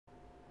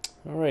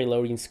Alright,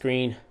 loading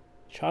screen.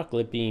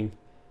 Chocolate beam.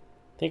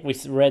 I think we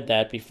read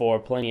that before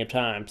plenty of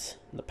times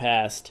in the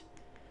past.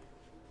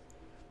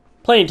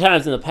 Plenty of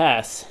times in the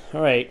past.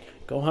 Alright,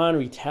 Gohan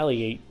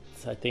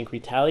retaliates. I think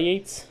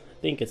retaliates? I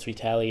think it's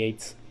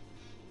retaliates.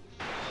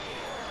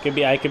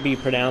 I could be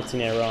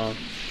pronouncing it wrong.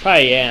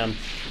 Probably am.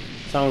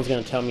 Someone's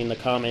gonna tell me in the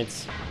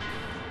comments.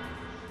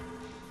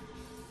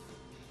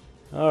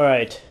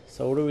 Alright,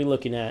 so what are we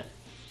looking at?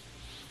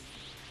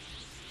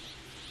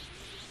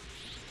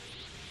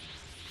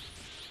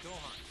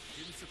 Gohan,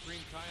 didn't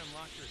Supreme Kai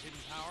unlock your hidden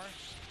power?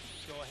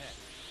 Go ahead.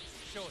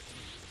 Show it to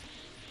me.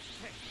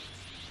 Hey.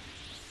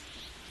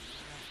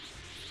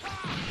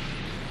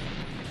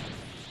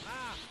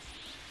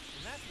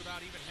 And that's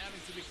without even having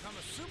to become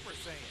a Super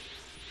Saiyan.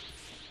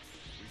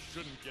 We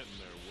shouldn't get in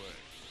their way.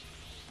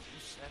 You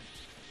said it.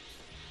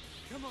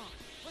 Come on,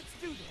 let's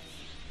do this.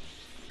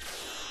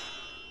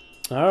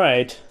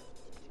 Alright.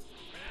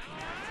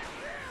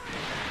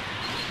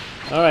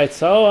 Alright,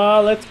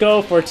 so let's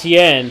go for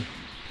Tien.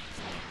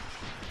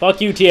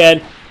 Fuck you,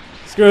 Tien.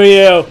 Screw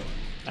you.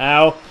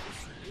 Ow.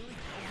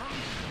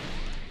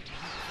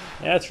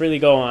 Yeah, that's really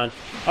Gohan.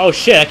 Oh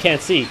shit, I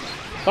can't see.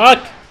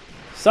 Fuck.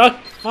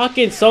 Suck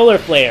fucking solar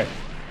flare.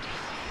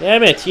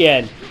 Damn it,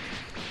 Tien.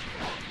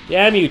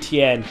 Damn you,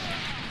 Tien.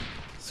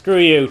 Screw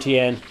you,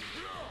 Tien.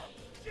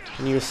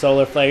 And your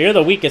solar flare. You're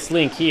the weakest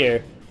link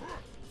here.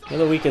 You're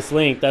the weakest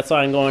link. That's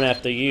why I'm going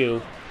after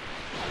you.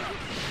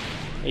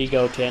 There you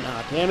go, Tien.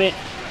 Ah, damn it.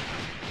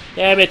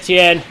 Damn it,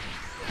 Tien.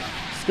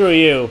 Screw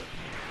you.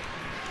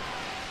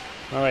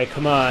 Alright,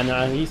 come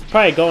on. He's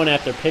probably going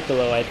after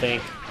Piccolo, I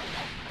think.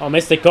 Oh,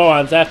 Mystic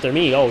Gohan's after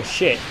me. Oh,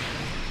 shit.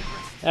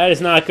 That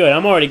is not good.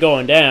 I'm already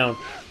going down.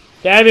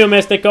 Damn you,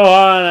 Mystic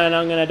Gohan, and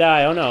I'm gonna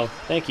die. Oh, no.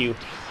 Thank you.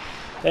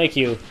 Thank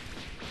you.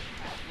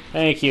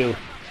 Thank you.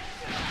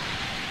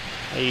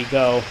 There you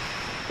go.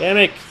 Damn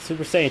it.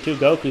 Super Saiyan 2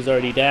 Goku's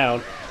already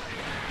down.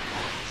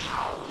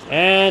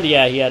 And,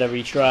 yeah, he had to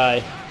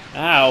retry.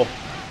 Ow.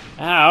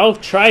 Ow.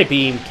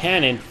 Tri-beam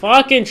cannon.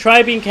 Fucking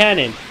Tri-beam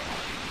cannon.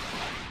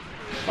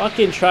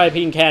 Fucking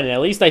Tri-beam cannon.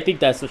 At least I think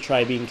that's the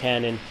Tri-beam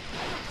cannon.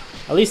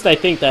 At least I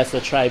think that's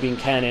the Tri-beam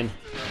cannon.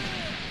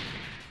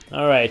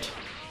 Alright.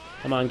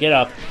 Come on, get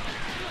up.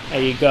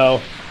 There you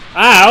go.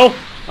 Ow!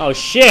 Oh,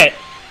 shit!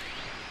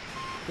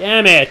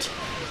 Damn it!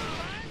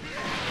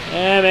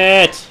 Damn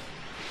it!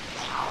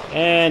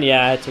 And,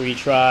 yeah, I had to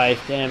retry.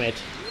 Damn it.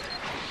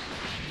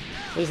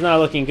 This is not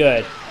looking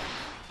good.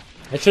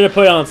 I should have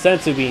put on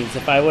Senzu Beans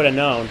if I would have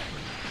known.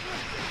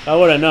 If I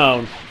would have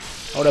known,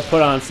 I would have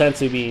put on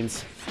Senzu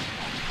Beans.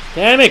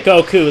 Damn it,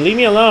 Goku! Leave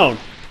me alone!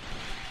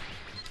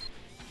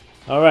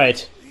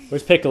 Alright.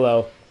 Where's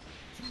Piccolo?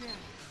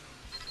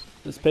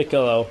 Where's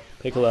Piccolo?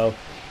 Piccolo.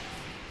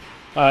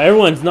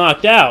 Everyone's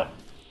knocked out!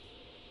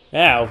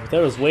 Wow,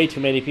 there was way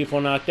too many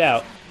people knocked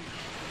out.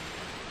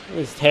 It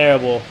was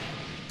terrible.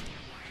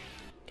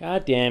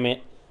 God damn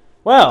it.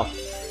 Well,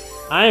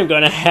 I am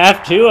gonna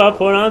have to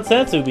put on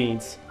Senzu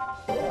Beans.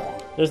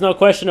 There's no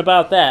question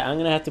about that. I'm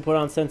gonna have to put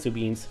on Senzu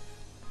Beans.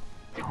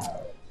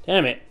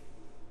 Damn it.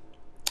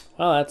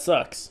 Well, that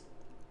sucks.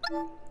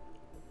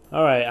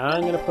 Alright,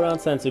 I'm gonna put on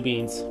Senzu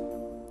Beans.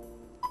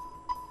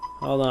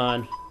 Hold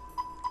on.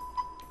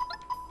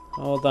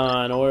 Hold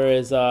on, where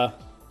is,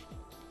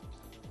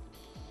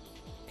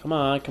 Come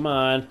on, come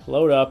on.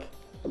 Load up.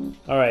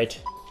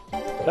 Alright.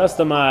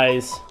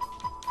 Customize.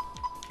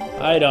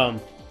 Item.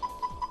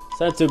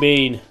 Senzu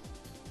Bean.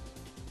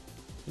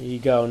 There you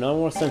go. No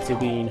more Senzu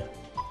Bean.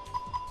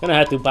 Gonna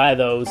have to buy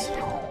those.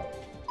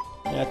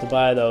 Gonna have to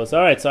buy those.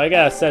 Alright, so I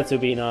got a Senzu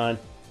Bean on.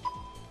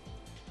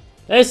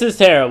 This is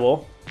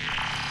terrible.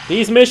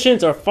 These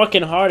missions are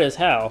fucking hard as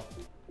hell.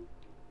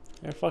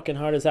 They're fucking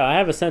hard as hell. I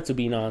have a Senzu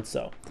Bean on,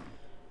 so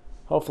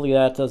hopefully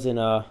that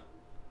doesn't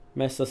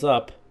mess us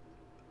up.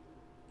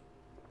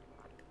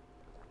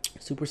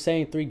 Super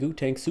Saiyan 3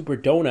 Gootang Super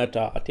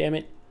Donut. Damn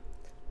it.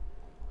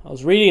 I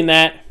was reading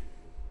that.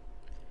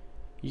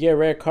 You get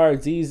rare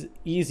cards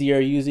easier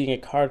using a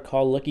card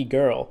called Lucky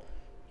Girl.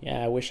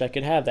 Yeah, I wish I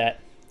could have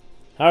that.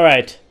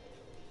 Alright.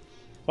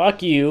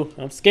 Fuck you.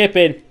 I'm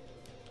skipping.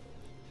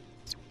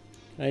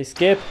 Can I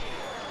skip?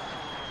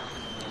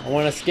 I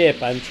want to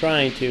skip. I'm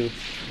trying to.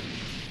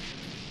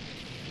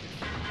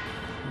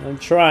 I'm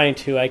trying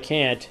to. I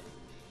can't.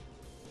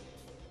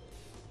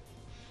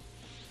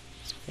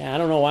 Yeah, I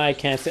don't know why I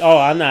can't see. Oh,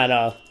 I'm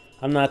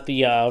not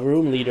the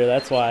room leader.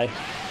 That's why.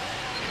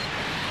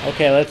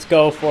 Okay, let's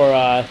go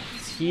for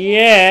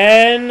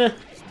Tien.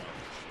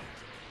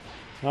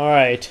 All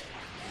right.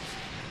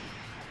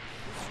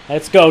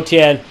 Let's go,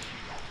 Tien.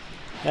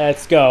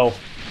 Let's go.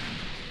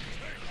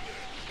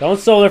 Don't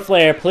solar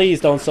flare,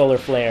 please. Don't solar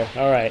flare.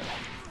 All right.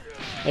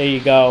 There you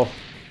go.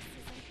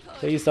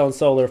 Please don't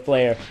solar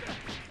flare.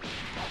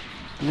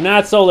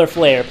 Not solar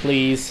flare,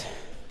 please.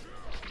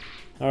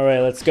 All right,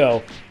 let's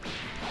go.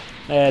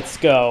 Let's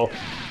go.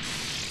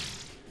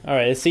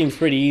 Alright, this seems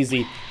pretty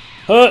easy.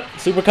 Huh!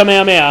 Super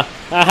Kamehameha!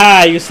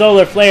 Aha! You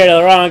solar flared at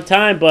the wrong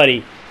time,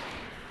 buddy!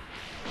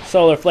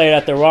 Solar flared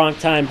at the wrong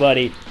time,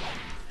 buddy.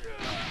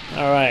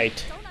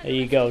 Alright. There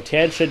you go.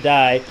 Tien should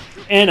die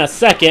in a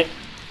second.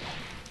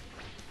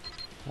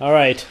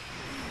 Alright.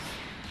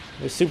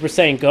 There's Super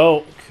Saiyan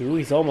Goku.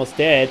 He's almost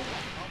dead.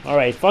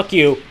 Alright, fuck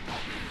you.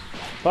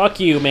 Fuck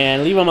you,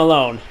 man. Leave him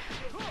alone.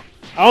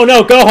 Oh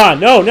no, Gohan!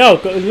 No, no!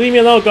 Leave me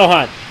alone,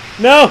 Gohan!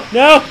 No,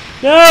 no,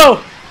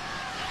 no!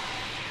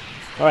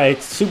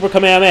 Alright, Super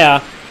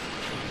Kamehameha.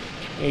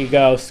 There you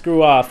go.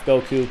 Screw off,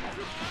 Goku.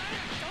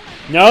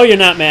 No, you're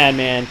not mad,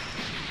 man.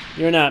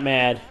 You're not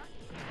mad.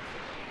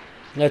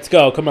 Let's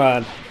go. Come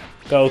on,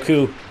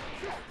 Goku.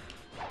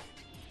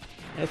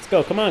 Let's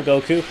go. Come on,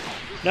 Goku.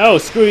 No,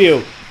 screw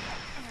you.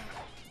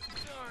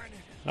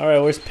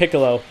 Alright, where's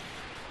Piccolo?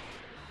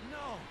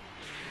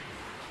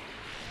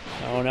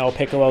 Oh no,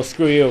 Piccolo,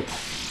 screw you.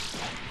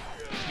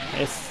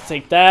 Let's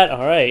take that.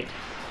 Alright.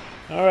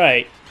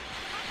 Alright.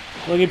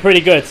 Looking pretty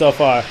good so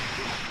far.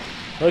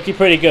 Looking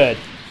pretty good.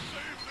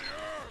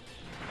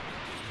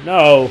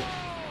 No.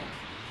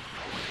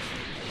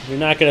 You're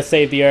not gonna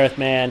save the Earth,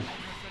 man.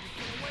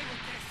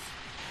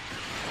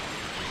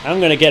 I'm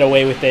gonna get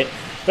away with it.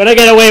 Gonna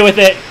get away with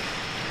it.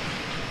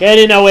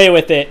 Getting away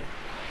with it.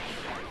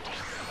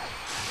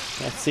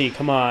 Let's see,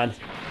 come on.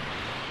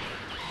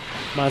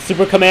 Come on,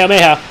 Super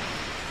Kamehameha.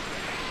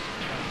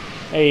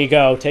 There you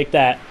go, take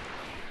that.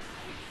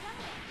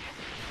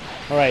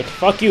 Alright,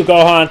 fuck you,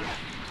 Gohan.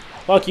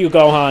 Fuck you,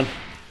 Gohan.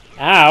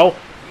 Ow.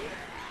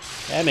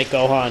 Damn it,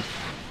 Gohan.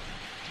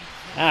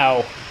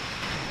 Ow.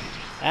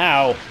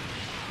 Ow.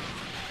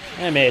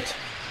 Damn it.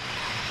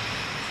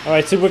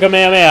 Alright, Super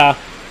Kamehameha.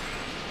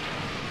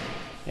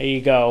 There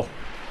you go.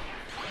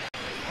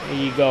 There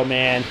you go,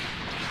 man.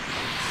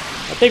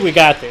 I think we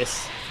got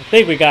this. I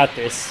think we got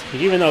this.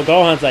 Even though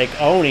Gohan's like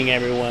owning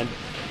everyone.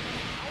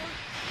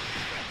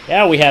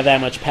 Yeah, we have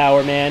that much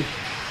power, man.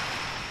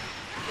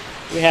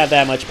 We have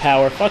that much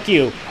power. Fuck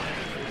you.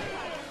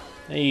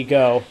 There you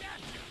go.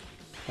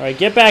 Alright,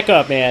 get back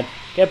up, man.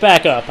 Get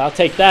back up. I'll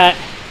take that.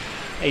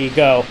 There you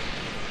go.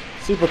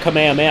 Super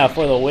Kamehameha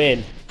for the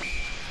win.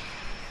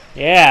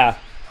 Yeah.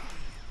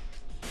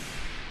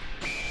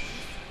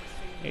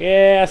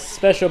 Yeah,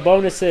 special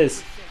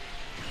bonuses.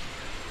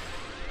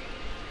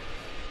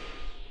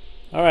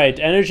 Alright,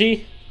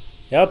 energy.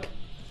 Yep.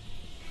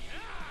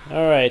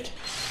 Alright.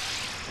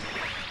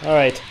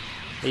 Alright.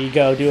 There you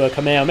go. Do a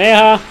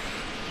Kamehameha.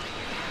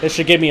 This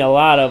should give me a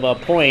lot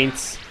of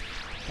points.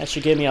 That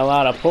should give me a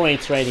lot of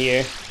points right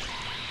here.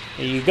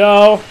 There you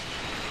go.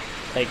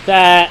 Take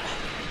that.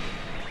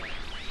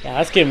 Yeah,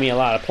 that's giving me a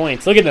lot of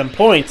points. Look at them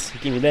points.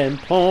 Give me them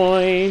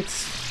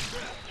points.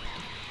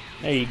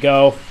 There you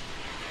go.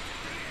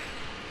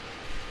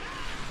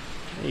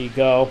 There you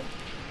go.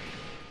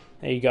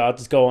 There you go. I'll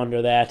just go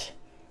under that,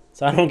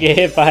 so I don't get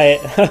hit by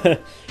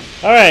it.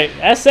 Alright,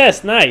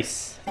 SS,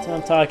 nice. That's what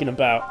I'm talking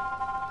about.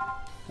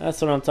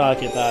 That's what I'm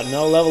talking about.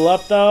 No level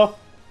up, though.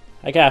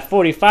 I got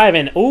 45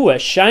 and, ooh, a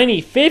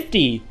shiny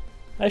 50.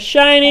 A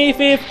shiny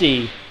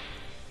 50.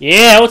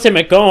 Yeah,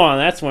 Ultimate Gohan.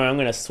 That's where I'm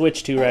going to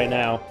switch to right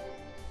now.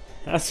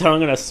 That's what I'm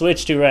going to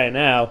switch to right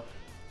now.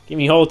 Give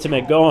me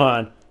Ultimate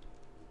Gohan.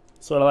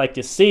 That's what I like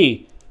to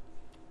see.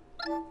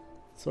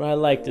 That's what I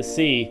like to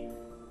see.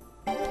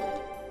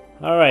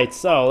 Alright,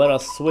 so let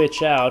us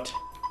switch out.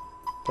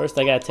 First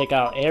I gotta take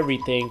out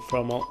everything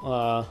from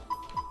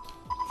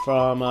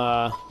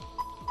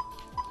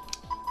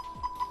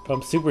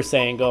Super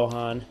Saiyan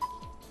Gohan.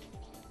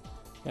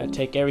 Gotta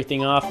take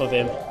everything off of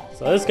him.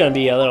 So this is gonna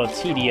be a little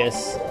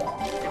tedious.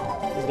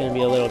 This is gonna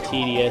be a little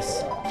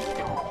tedious.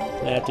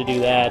 I'm gonna have to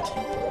do that.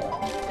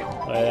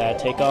 Look at that.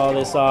 Take all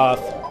this off.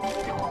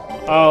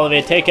 All of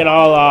it. Take it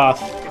all off.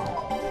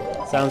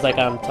 Sounds like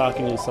I'm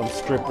talking to some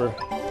stripper.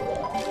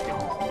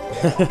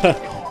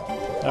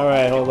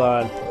 Alright, hold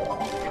on.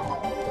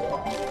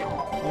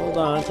 Hold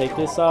on, take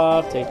this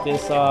off, take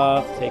this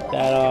off, take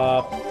that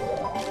off,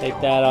 take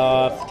that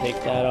off,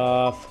 take that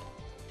off.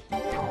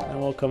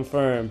 And we'll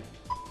confirm.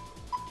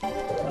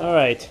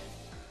 Alright.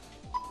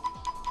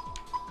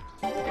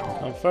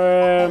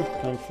 Confirm,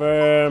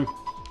 confirm.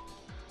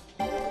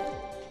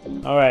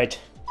 Alright,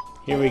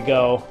 here we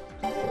go.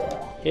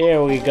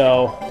 Here we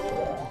go.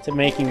 To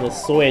making the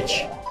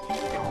switch.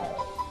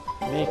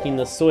 Making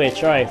the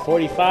switch. Alright,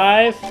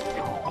 45,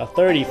 a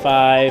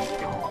 35,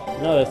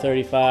 another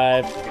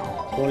 35,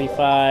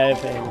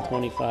 25, and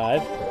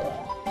 25.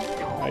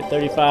 Alright,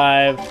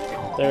 35,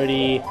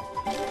 30,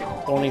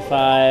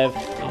 25,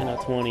 and a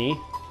 20.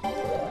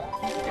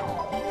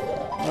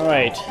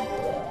 Alright,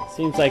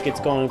 seems like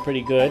it's going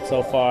pretty good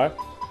so far.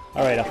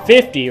 Alright, a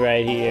 50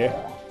 right here.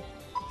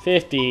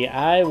 50,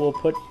 I will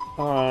put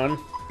on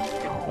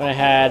what I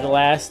had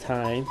last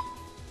time.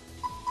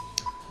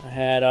 I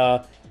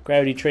had,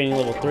 Gravity Training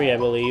level 3, I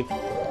believe.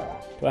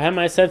 Do I have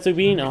my Senzu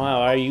Bean? Oh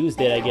wow, I used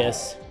it, I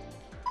guess.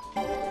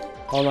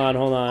 Hold on,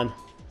 hold on.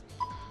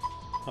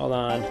 Hold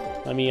on.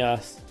 Let me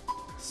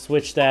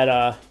switch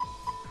that.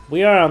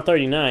 We are on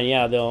 39,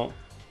 yeah, the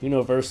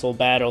Universal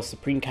Battle,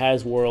 Supreme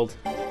Kai's World.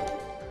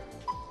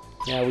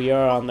 Yeah, we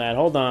are on that.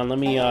 Hold on, let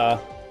me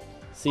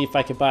see if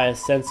I can buy a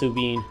Senzu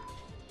Bean.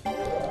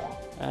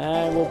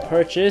 I will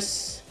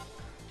purchase.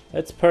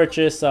 Let's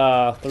purchase 3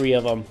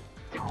 of them.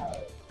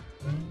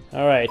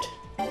 Alright.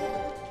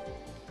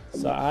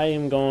 So I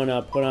am going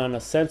to put on a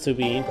sensu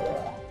bean.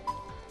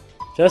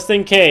 Just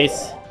in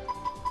case.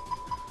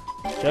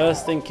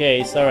 Just in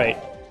case. Alright.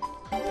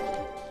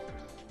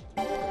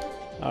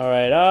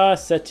 Alright,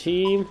 set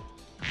team.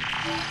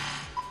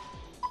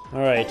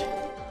 Alright.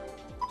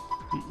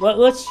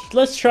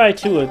 Let's try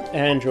 2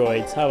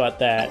 androids. How about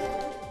that?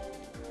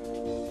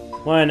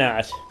 Why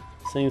not?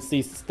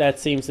 Since that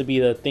seems to be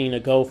the thing to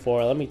go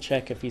for. Let me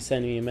check if he's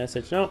sending me a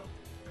message. Nope.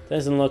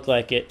 Doesn't look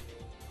like it.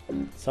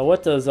 So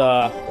what does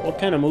what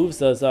kind of moves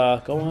does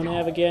Gohan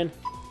have again?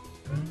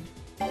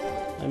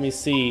 Let me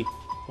see.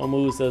 What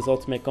moves does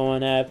Ultimate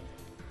Gohan have?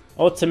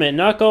 Ultimate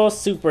Knuckle,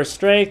 Super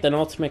Strength, and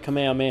Ultimate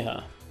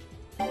Kamehameha.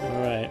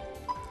 Alright.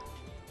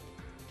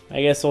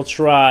 I guess we'll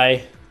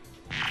try.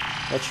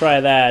 We'll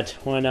try that.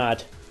 Why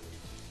not?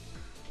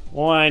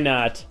 Why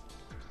not?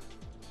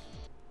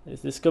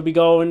 This could be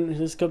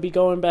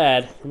going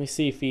bad. Let me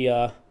see if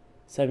he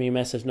sent me a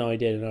message. No, he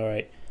didn't.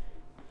 Alright.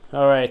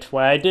 Alright.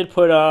 Well, I did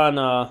put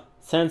on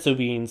sensu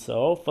bean, so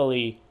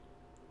hopefully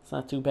it's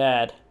not too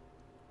bad.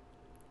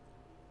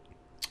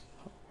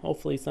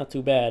 Hopefully it's not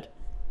too bad.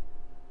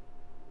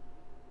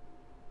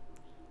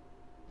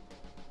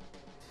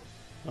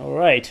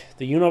 Alright,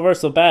 the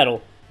universal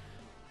battle.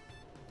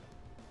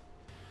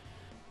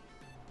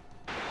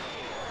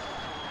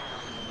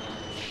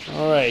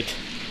 Alright.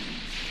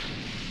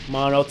 Come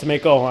on,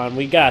 Ultimate Gohan,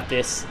 we got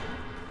this.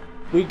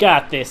 We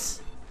got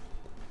this.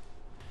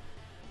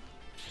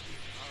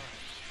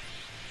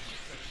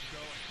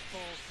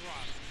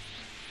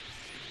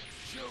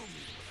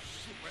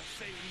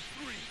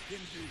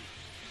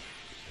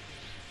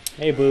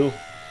 Hey, boo.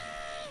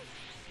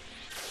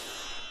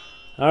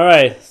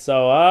 Alright,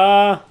 so,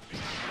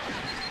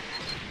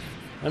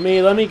 let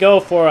me go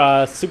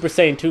for, Super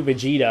Saiyan 2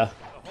 Vegeta.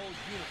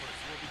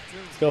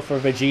 Let's go for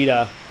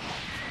Vegeta.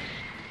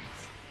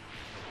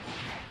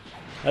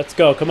 Let's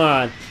go, come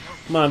on.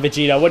 Come on,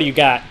 Vegeta, what do you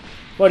got?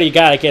 What do you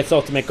got against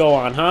Ultimate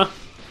Gohan, huh?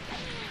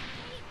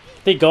 I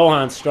think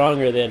Gohan's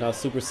stronger than,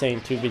 Super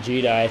Saiyan 2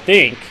 Vegeta, I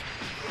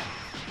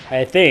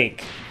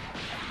think.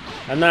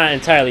 I'm not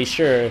entirely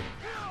sure.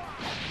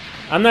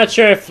 I'm not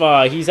sure if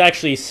he's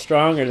actually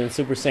stronger than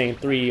Super Saiyan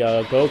 3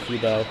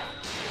 Goku, though.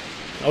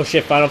 Oh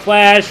shit, Final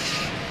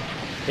Flash!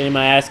 Getting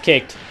my ass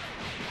kicked.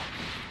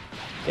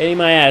 Getting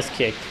my ass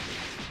kicked.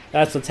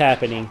 That's what's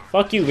happening.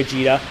 Fuck you,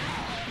 Vegeta.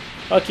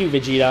 Fuck you,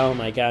 Vegeta. Oh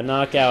my god,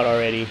 knockout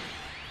already.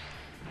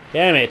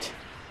 Damn it.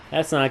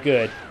 That's not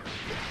good.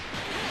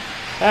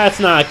 That's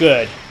not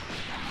good.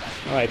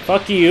 Alright,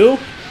 fuck you.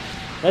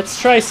 Let's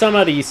try some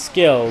of these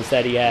skills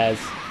that he has.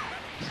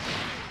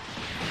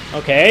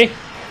 Okay.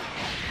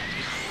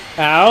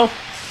 Ow.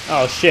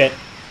 Oh, shit.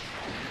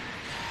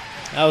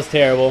 That was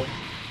terrible.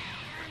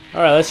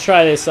 Alright, let's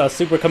try this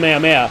Super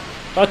Kamehameha.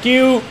 Fuck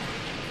you!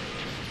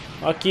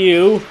 Fuck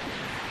you!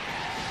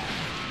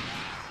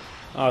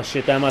 Oh,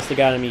 shit, that must have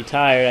gotten me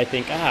tired, I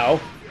think. Ow.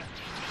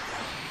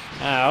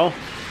 Ow.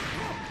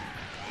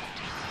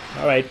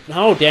 Alright.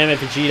 Oh, damn it,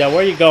 Vegeta. Where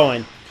are you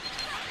going?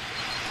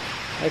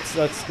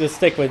 Let's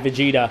stick with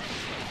Vegeta.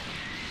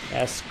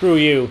 Yeah, screw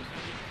you.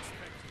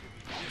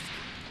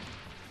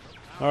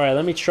 Alright,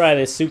 let me try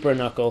this Super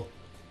Knuckle.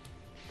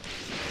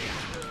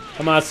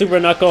 Come on, Super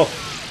Knuckle.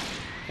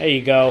 There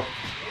you go.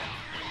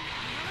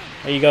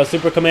 There you go,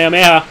 Super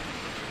Kamehameha.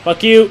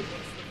 Fuck you.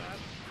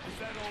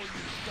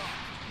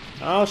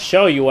 I'll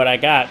show you what I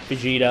got,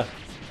 Vegeta.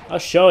 I'll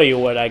show you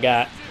what I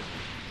got.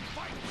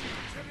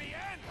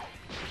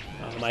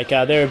 Oh my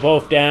god, they're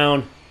both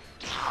down.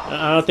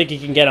 I don't think you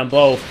can get them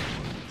both.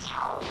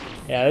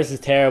 Yeah, this is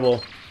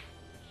terrible.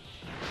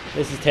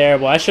 This is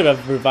terrible. I should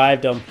have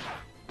revived them.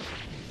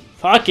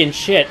 Fucking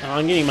shit. Oh,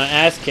 I'm getting my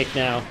ass kicked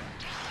now.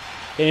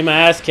 Getting my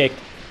ass kicked.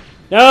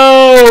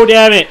 No,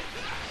 damn it.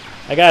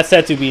 I got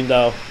Sensu Bean,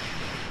 though.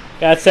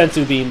 Got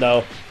Sensu Bean,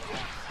 though.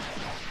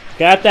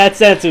 Got that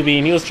Sensu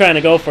Bean. He was trying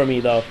to go for me,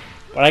 though.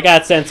 But I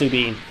got Sensu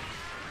Bean.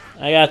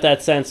 I got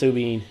that Sensu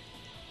Bean.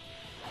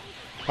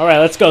 Alright,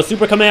 let's go.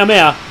 Super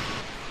Kamehameha.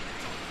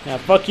 Yeah,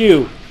 fuck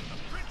you.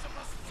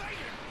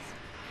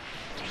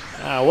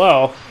 Ah,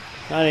 well.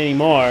 Not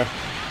anymore.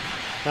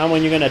 Not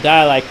when you're gonna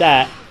die like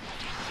that.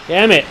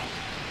 Damn it.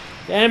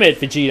 Damn it,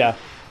 Vegeta.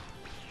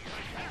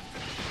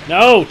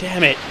 No,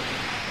 damn it.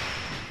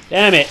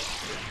 Damn it.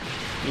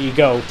 Here you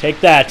go. Take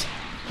that.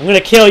 I'm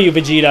gonna kill you,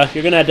 Vegeta.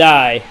 You're gonna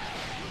die.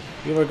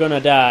 You are gonna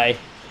die.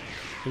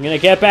 You're gonna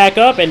get back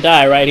up and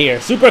die right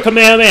here. Super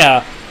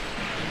Kamehameha.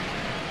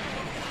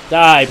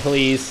 Die,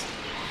 please.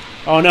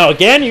 Oh no,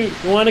 again? You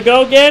wanna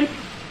go again?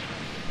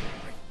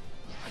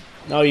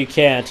 No, you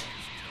can't.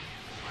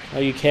 No,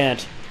 you can't.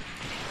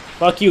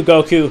 Fuck you,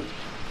 Goku.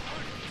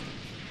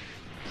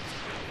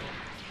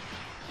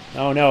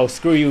 Oh no,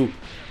 screw you,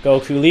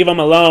 Goku. Leave him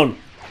alone.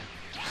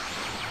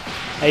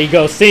 There you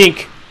go,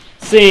 sink.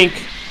 Sink.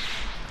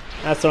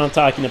 That's what I'm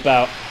talking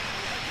about.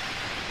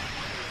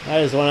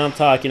 That is what I'm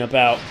talking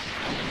about.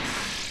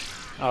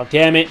 Oh,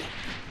 damn it.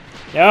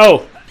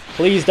 No!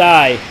 Please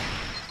die.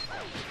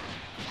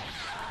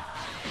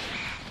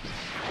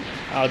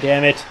 Oh,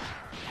 damn it.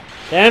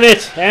 Damn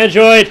it!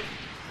 Android!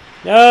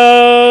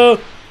 No!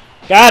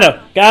 Got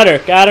her! Got her!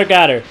 Got her!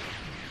 Got her!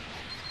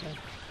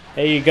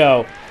 There you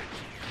go.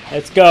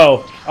 Let's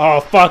go. Oh,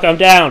 fuck, I'm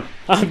down.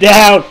 I'm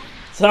down!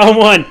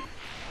 Someone!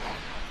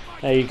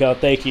 There you go,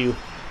 thank you.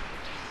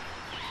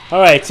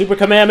 Alright, Super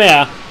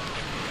Kamehameha.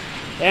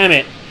 Damn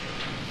it.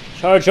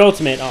 Charge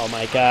Ultimate. Oh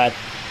my god.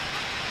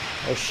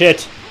 Oh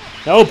shit.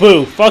 No,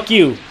 Boo. Fuck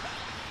you.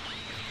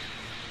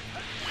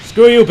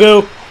 Screw you,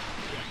 Boo.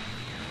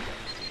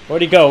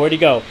 Where'd he go? Where'd he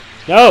go?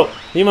 No!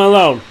 Leave him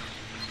alone.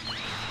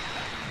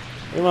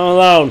 Leave him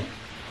alone.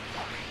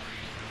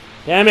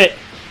 Damn it.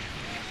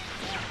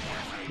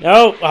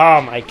 No!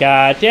 Oh my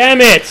god.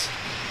 Damn it!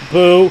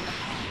 Boo.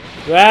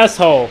 You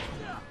asshole.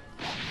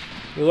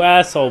 You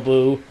asshole,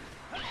 Boo.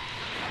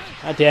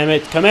 God damn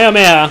it.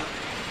 Kamehameha.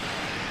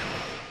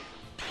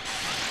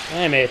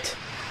 Damn it.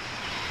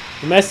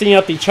 You're messing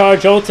up the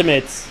charge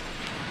ultimates.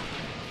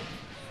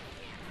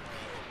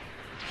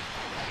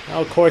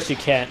 Oh, of course you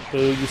can't,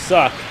 Boo. You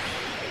suck.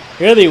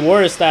 You're the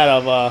worst out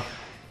of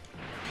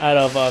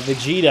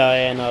Vegeta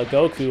and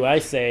Goku, I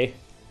say.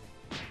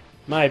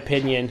 My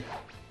opinion.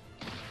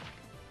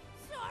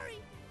 Sorry,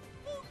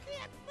 Boo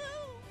can't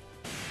move.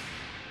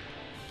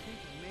 I think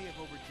you may have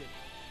overdid it.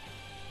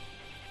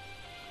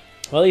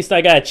 Well, at least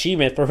I got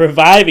achievement for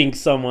reviving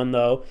someone,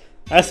 though.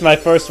 That's my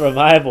first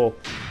revival.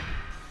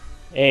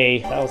 Hey,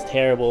 that was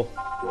terrible.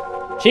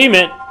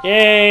 Achievement!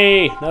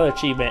 Yay! Another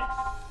achievement.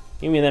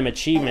 Give me them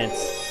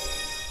achievements.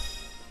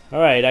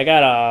 Alright, I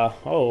got a...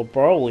 Oh,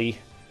 Broly.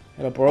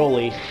 Got a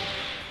Broly.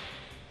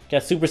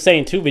 Got Super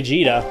Saiyan 2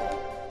 Vegeta.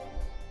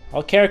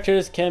 All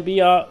characters can be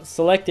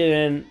selected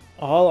in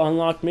all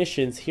unlocked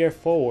missions here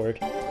forward.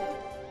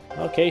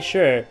 Okay,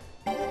 sure.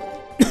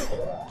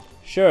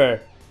 Sure.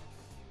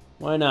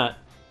 Why not?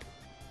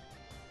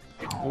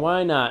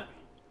 Why not?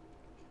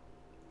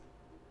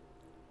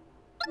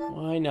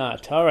 Why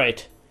not?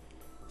 Alright.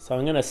 So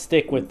I'm gonna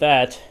stick with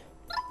that.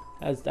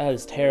 That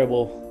is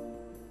terrible.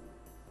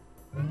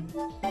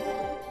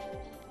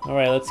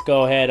 Alright, let's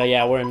go ahead. Oh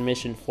yeah, we're in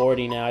mission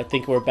 40 now. I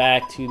think we're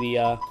back to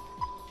the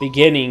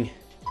beginning.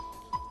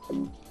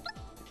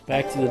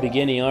 Back to the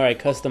beginning. Alright,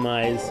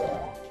 customize.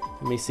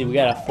 Let me see, we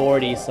got a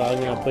 40, so I'm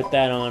gonna put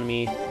that on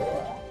me.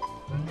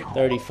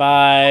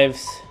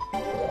 35s.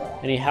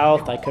 Any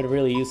health? I could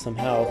really use some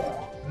health.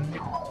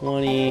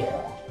 20,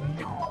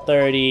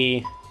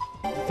 30,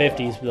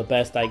 50 is the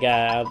best I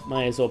got. I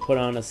might as well put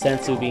on a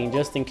sensu bean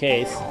just in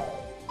case.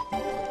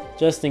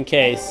 Just in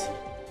case.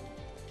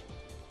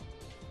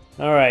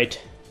 Alright.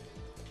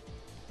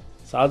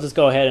 So I'll just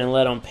go ahead and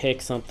let him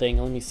pick something.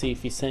 Let me see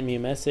if he sent me a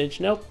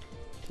message. Nope.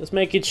 Just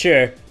making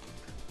sure.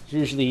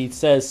 Usually he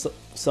says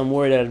some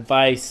word of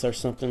advice or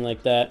something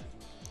like that.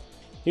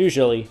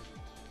 Usually.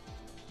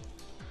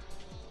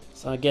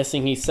 So I'm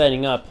guessing he's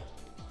setting up.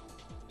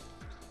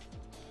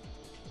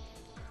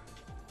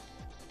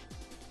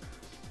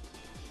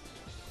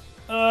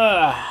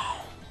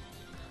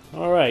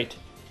 Alright.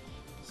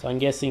 So I'm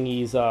guessing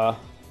he's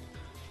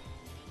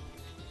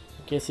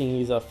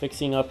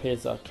fixing up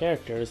his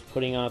characters,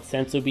 putting out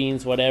sensu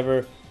beans,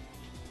 whatever.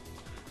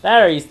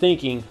 That or he's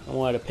thinking on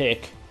what to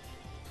pick.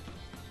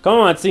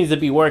 Gohan seems to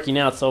be working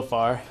out so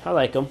far. I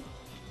like him.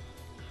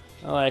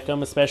 I like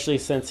him, especially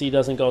since he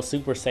doesn't go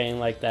Super Saiyan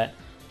like that.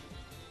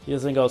 He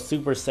doesn't go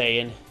Super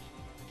Saiyan.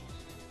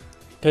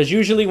 Because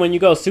usually when you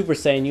go Super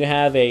Saiyan, you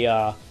have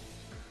a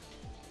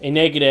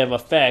negative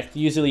effect.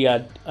 Usually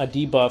a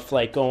debuff,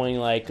 like going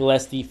like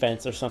less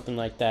defense or something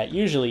like that.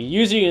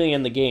 Usually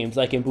in the games,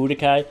 like in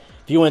Budokai,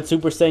 if you went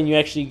Super Saiyan, you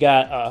actually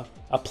got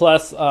a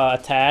plus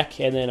attack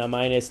and then a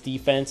minus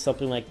defense,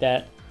 something like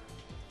that.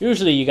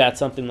 Usually you got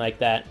something like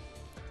that.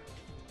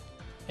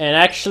 And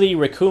actually,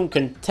 Raccoon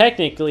can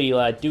technically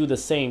do the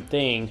same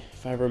thing,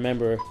 if I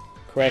remember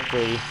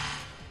correctly.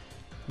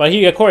 But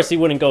of course, he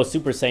wouldn't go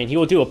Super Saiyan. He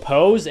will do a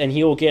pose, and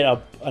he will get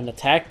an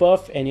attack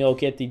buff, and he'll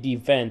get the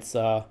defense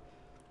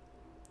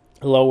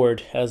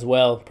lowered as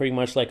well, pretty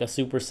much like a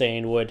Super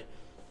Saiyan would.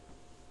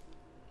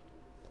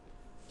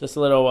 Just a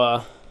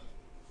little,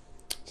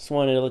 just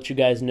wanted to let you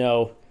guys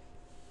know.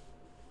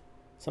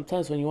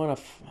 Sometimes when you want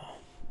to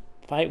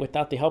fight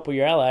without the help of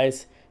your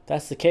allies, if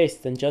that's the case,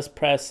 then just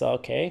press,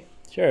 okay,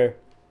 sure.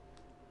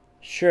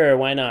 Sure,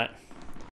 why not?